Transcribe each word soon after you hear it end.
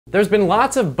There's been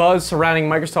lots of buzz surrounding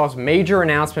Microsoft's major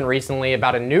announcement recently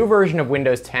about a new version of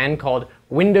Windows 10 called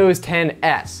Windows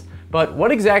 10S. But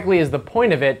what exactly is the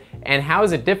point of it, and how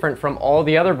is it different from all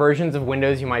the other versions of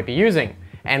Windows you might be using?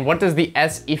 And what does the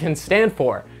S even stand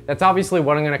for? That's obviously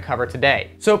what I'm going to cover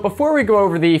today. So before we go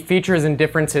over the features and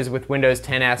differences with Windows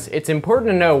 10S, it's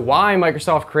important to know why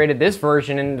Microsoft created this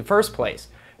version in the first place.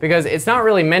 Because it's not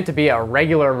really meant to be a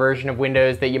regular version of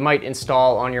Windows that you might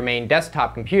install on your main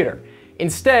desktop computer.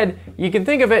 Instead, you can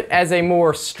think of it as a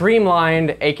more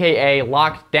streamlined, aka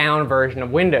locked down version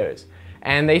of Windows.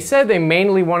 And they said they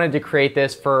mainly wanted to create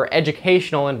this for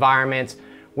educational environments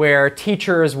where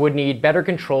teachers would need better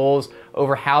controls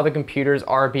over how the computers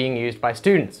are being used by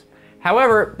students.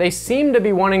 However, they seem to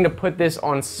be wanting to put this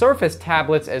on Surface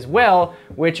tablets as well,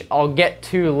 which I'll get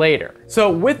to later. So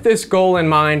with this goal in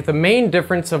mind, the main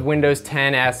difference of Windows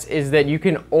 10S is that you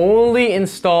can only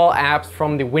install apps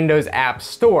from the Windows App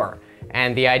Store.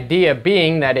 And the idea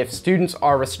being that if students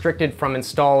are restricted from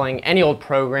installing any old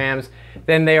programs,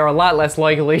 then they are a lot less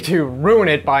likely to ruin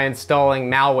it by installing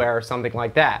malware or something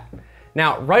like that.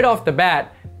 Now, right off the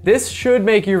bat, this should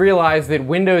make you realize that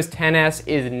Windows 10S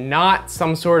is not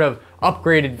some sort of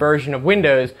upgraded version of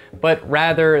Windows, but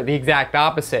rather the exact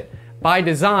opposite. By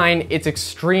design, it's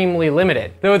extremely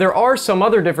limited, though there are some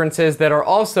other differences that are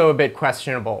also a bit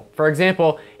questionable. For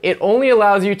example, it only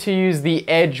allows you to use the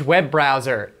Edge web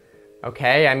browser.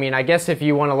 Okay, I mean, I guess if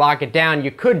you want to lock it down,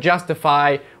 you could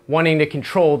justify wanting to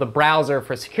control the browser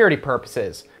for security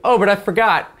purposes. Oh, but I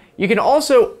forgot, you can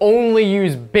also only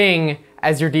use Bing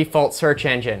as your default search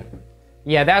engine.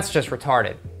 Yeah, that's just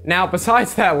retarded. Now,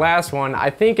 besides that last one, I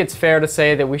think it's fair to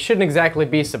say that we shouldn't exactly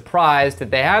be surprised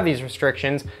that they have these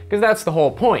restrictions, because that's the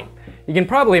whole point. You can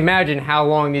probably imagine how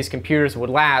long these computers would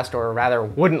last, or rather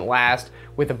wouldn't last,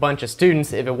 with a bunch of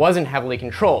students if it wasn't heavily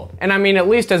controlled. And I mean, at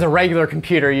least as a regular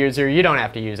computer user, you don't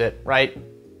have to use it, right?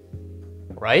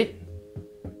 Right?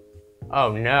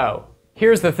 Oh no.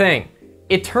 Here's the thing.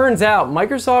 It turns out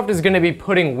Microsoft is going to be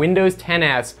putting Windows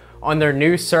 10S on their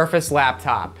new Surface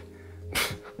laptop.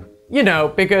 You know,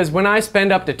 because when I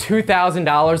spend up to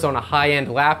 $2,000 on a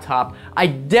high-end laptop, I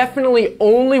definitely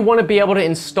only want to be able to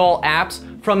install apps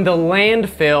from the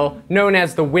landfill known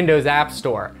as the Windows App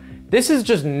Store. This is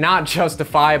just not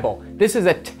justifiable. This is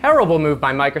a terrible move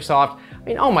by Microsoft. I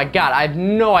mean, oh my god, I have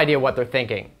no idea what they're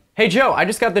thinking. Hey Joe, I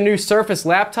just got the new Surface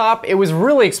laptop. It was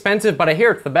really expensive, but I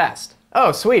hear it's the best.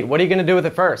 Oh sweet, what are you gonna do with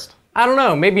it first? I don't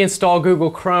know, maybe install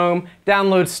Google Chrome,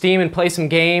 download Steam and play some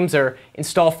games, or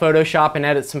install Photoshop and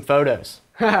edit some photos.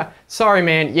 Haha, sorry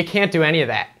man, you can't do any of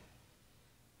that.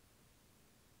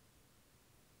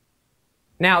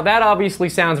 Now that obviously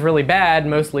sounds really bad,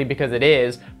 mostly because it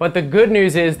is, but the good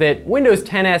news is that Windows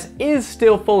 10S is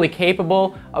still fully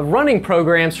capable of running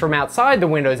programs from outside the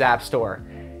Windows App Store.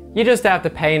 You just have to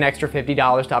pay an extra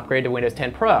 $50 to upgrade to Windows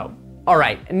 10 Pro.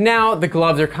 Alright, now the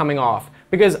gloves are coming off,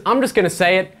 because I'm just gonna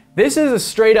say it, this is a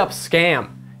straight up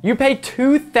scam. You pay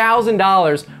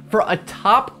 $2,000 for a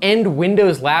top-end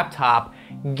Windows laptop,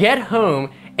 get home,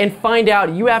 and find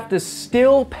out you have to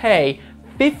still pay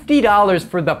 $50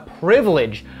 for the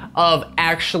privilege of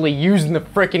actually using the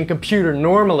frickin' computer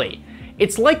normally.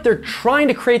 It's like they're trying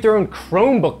to create their own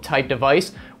Chromebook type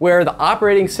device where the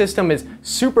operating system is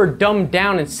super dumbed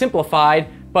down and simplified,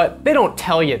 but they don't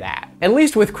tell you that. At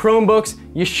least with Chromebooks,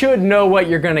 you should know what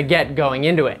you're gonna get going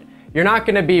into it. You're not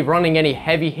gonna be running any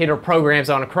heavy hitter programs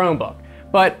on a Chromebook.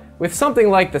 But with something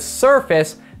like the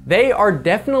Surface, they are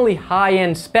definitely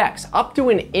high-end specs, up to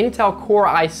an Intel Core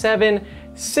i7,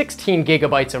 16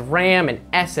 gigabytes of RAM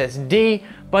and SSD,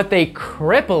 but they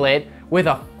cripple it with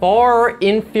a far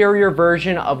inferior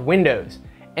version of Windows.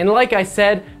 And like I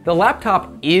said, the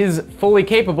laptop is fully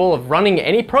capable of running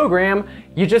any program,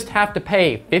 you just have to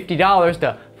pay $50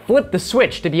 to flip the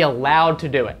switch to be allowed to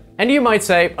do it. And you might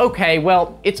say, okay,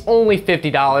 well, it's only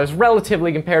 $50,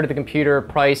 relatively compared to the computer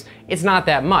price, it's not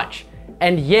that much.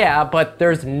 And yeah, but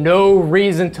there's no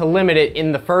reason to limit it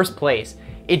in the first place.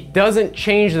 It doesn't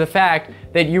change the fact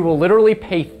that you will literally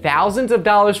pay thousands of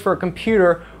dollars for a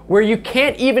computer where you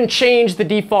can't even change the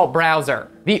default browser.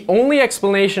 The only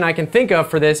explanation I can think of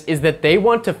for this is that they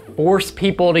want to force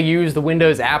people to use the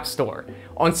Windows App Store.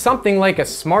 On something like a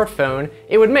smartphone,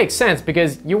 it would make sense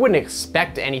because you wouldn't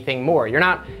expect anything more. You're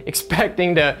not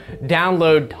expecting to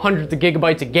download hundreds of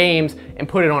gigabytes of games and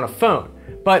put it on a phone.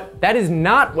 But that is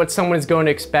not what someone is going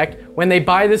to expect when they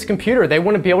buy this computer. They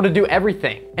want to be able to do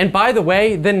everything. And by the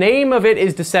way, the name of it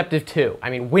is deceptive too.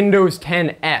 I mean, Windows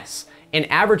 10S. An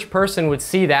average person would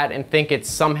see that and think it's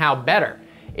somehow better.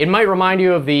 It might remind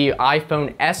you of the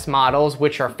iPhone S models,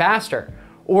 which are faster.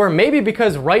 Or maybe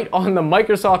because right on the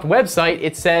Microsoft website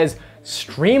it says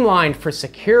streamlined for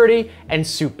security and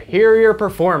superior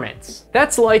performance.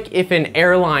 That's like if an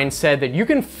airline said that you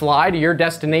can fly to your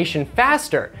destination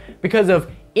faster because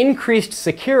of increased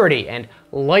security and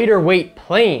lighter weight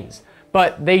planes,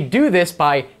 but they do this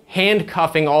by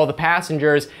handcuffing all the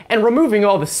passengers and removing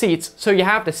all the seats so you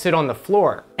have to sit on the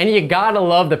floor. And you gotta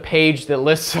love the page that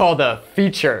lists all the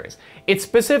features. It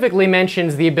specifically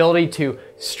mentions the ability to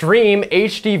stream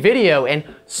HD video and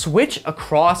switch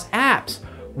across apps.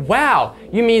 Wow,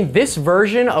 you mean this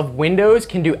version of Windows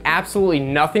can do absolutely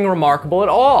nothing remarkable at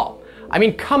all? I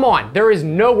mean, come on, there is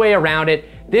no way around it.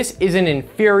 This is an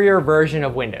inferior version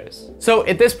of Windows. So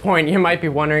at this point, you might be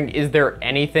wondering, is there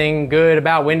anything good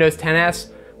about Windows 10s?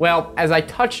 Well, as I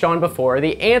touched on before,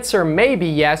 the answer may be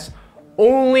yes,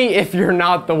 only if you're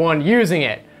not the one using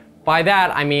it. By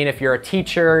that, I mean if you're a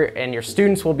teacher and your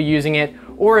students will be using it,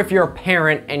 or if you're a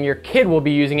parent and your kid will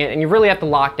be using it and you really have to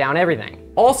lock down everything.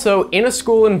 Also, in a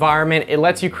school environment, it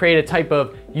lets you create a type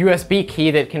of USB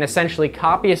key that can essentially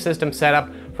copy a system setup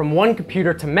from one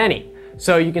computer to many.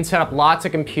 So you can set up lots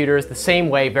of computers the same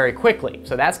way very quickly.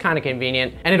 So that's kind of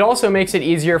convenient. And it also makes it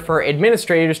easier for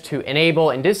administrators to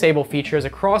enable and disable features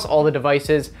across all the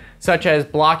devices, such as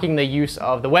blocking the use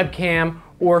of the webcam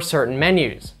or certain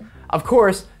menus. Of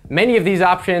course, many of these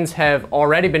options have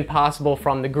already been possible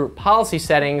from the group policy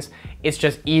settings. It's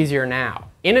just easier now.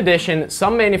 In addition,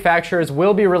 some manufacturers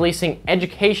will be releasing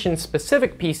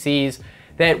education-specific PCs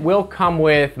that will come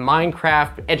with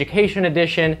Minecraft Education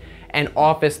Edition and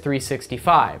Office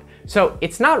 365. So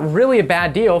it's not really a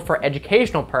bad deal for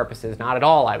educational purposes, not at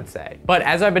all, I would say. But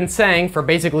as I've been saying for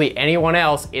basically anyone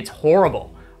else, it's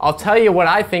horrible. I'll tell you what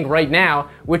I think right now,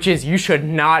 which is you should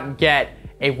not get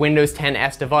a Windows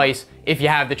 10s device if you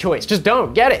have the choice. Just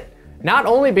don't get it. Not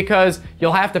only because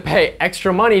you'll have to pay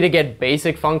extra money to get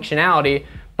basic functionality,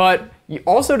 but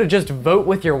also to just vote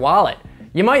with your wallet.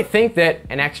 You might think that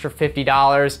an extra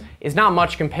 $50 is not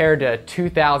much compared to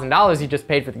 $2,000 you just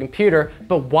paid for the computer,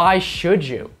 but why should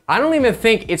you? I don't even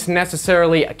think it's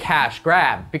necessarily a cash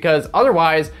grab, because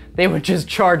otherwise they would just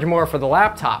charge more for the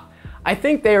laptop. I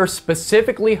think they are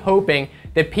specifically hoping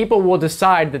that people will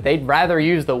decide that they'd rather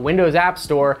use the Windows App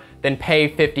Store than pay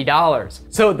 $50.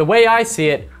 So the way I see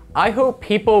it, I hope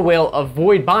people will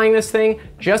avoid buying this thing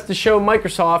just to show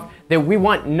Microsoft that we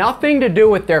want nothing to do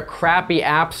with their crappy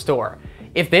App Store.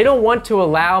 If they don't want to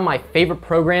allow my favorite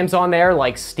programs on there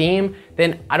like Steam,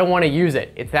 then I don't want to use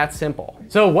it. It's that simple.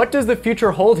 So what does the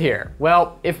future hold here?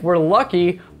 Well, if we're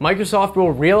lucky, Microsoft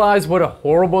will realize what a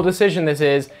horrible decision this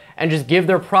is and just give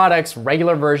their products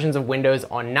regular versions of Windows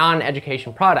on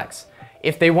non-education products.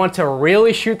 If they want to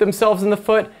really shoot themselves in the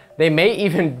foot, they may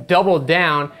even double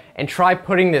down and try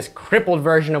putting this crippled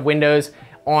version of Windows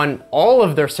on all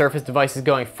of their Surface devices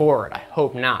going forward. I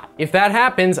hope not. If that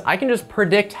happens, I can just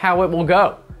predict how it will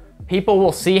go. People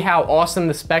will see how awesome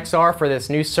the specs are for this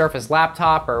new Surface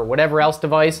laptop or whatever else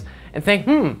device and think,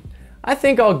 I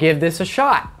think I'll give this a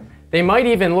shot. They might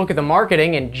even look at the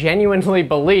marketing and genuinely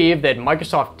believe that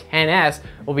Microsoft 10s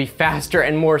will be faster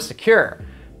and more secure.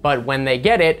 But when they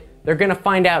get it, they're gonna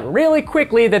find out really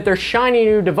quickly that their shiny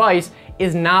new device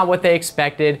is not what they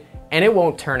expected, and it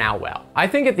won't turn out well. I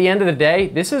think at the end of the day,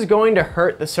 this is going to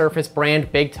hurt the Surface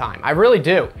brand big time. I really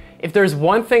do. If there's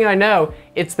one thing I know,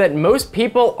 it's that most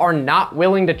people are not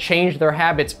willing to change their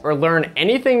habits or learn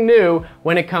anything new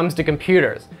when it comes to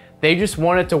computers. They just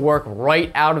want it to work right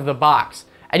out of the box.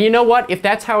 And you know what? If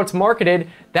that's how it's marketed,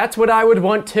 that's what I would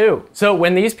want too. So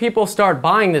when these people start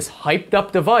buying this hyped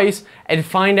up device and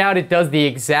find out it does the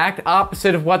exact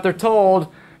opposite of what they're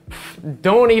told,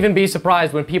 don't even be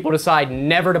surprised when people decide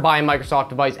never to buy a Microsoft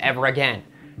device ever again.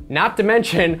 Not to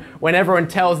mention when everyone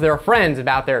tells their friends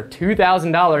about their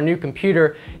 $2,000 new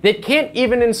computer that can't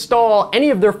even install any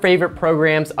of their favorite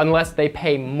programs unless they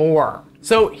pay more.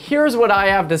 So here's what I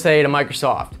have to say to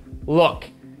Microsoft. Look,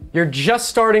 you're just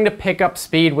starting to pick up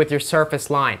speed with your Surface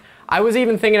line. I was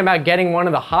even thinking about getting one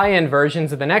of the high-end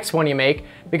versions of the next one you make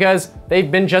because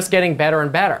they've been just getting better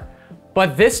and better.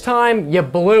 But this time, you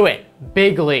blew it,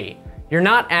 bigly. You're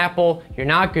not Apple, you're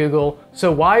not Google,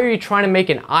 so why are you trying to make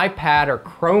an iPad or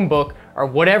Chromebook or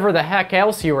whatever the heck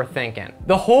else you were thinking?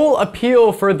 The whole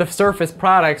appeal for the Surface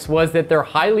products was that they're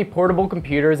highly portable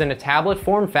computers in a tablet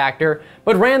form factor,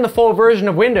 but ran the full version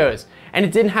of Windows, and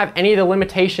it didn't have any of the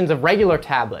limitations of regular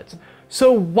tablets.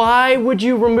 So why would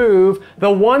you remove the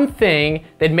one thing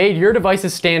that made your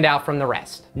devices stand out from the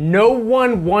rest? No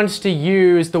one wants to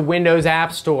use the Windows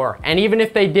App Store, and even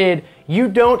if they did, you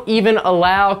don't even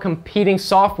allow competing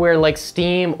software like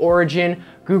Steam, Origin,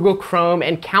 Google Chrome,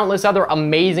 and countless other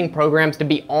amazing programs to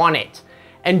be on it.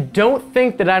 And don't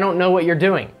think that I don't know what you're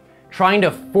doing, trying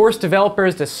to force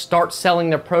developers to start selling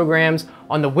their programs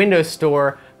on the Windows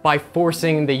Store by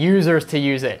forcing the users to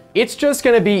use it. It's just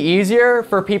gonna be easier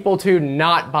for people to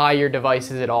not buy your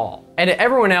devices at all. And to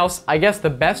everyone else, I guess the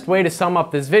best way to sum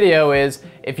up this video is,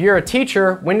 if you're a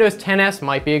teacher, Windows 10s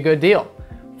might be a good deal.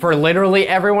 For literally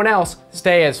everyone else,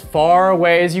 stay as far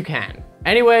away as you can.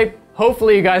 Anyway,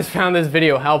 hopefully you guys found this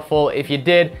video helpful. If you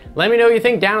did, let me know what you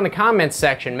think down in the comments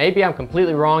section. Maybe I'm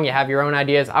completely wrong, you have your own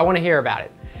ideas, I wanna hear about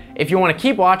it. If you wanna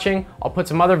keep watching, I'll put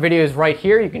some other videos right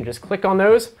here, you can just click on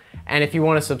those. And if you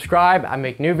want to subscribe, I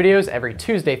make new videos every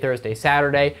Tuesday, Thursday,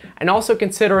 Saturday, and also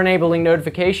consider enabling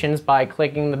notifications by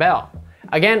clicking the bell.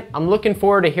 Again, I'm looking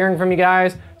forward to hearing from you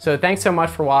guys, so thanks so much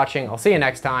for watching. I'll see you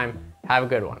next time. Have a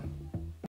good one.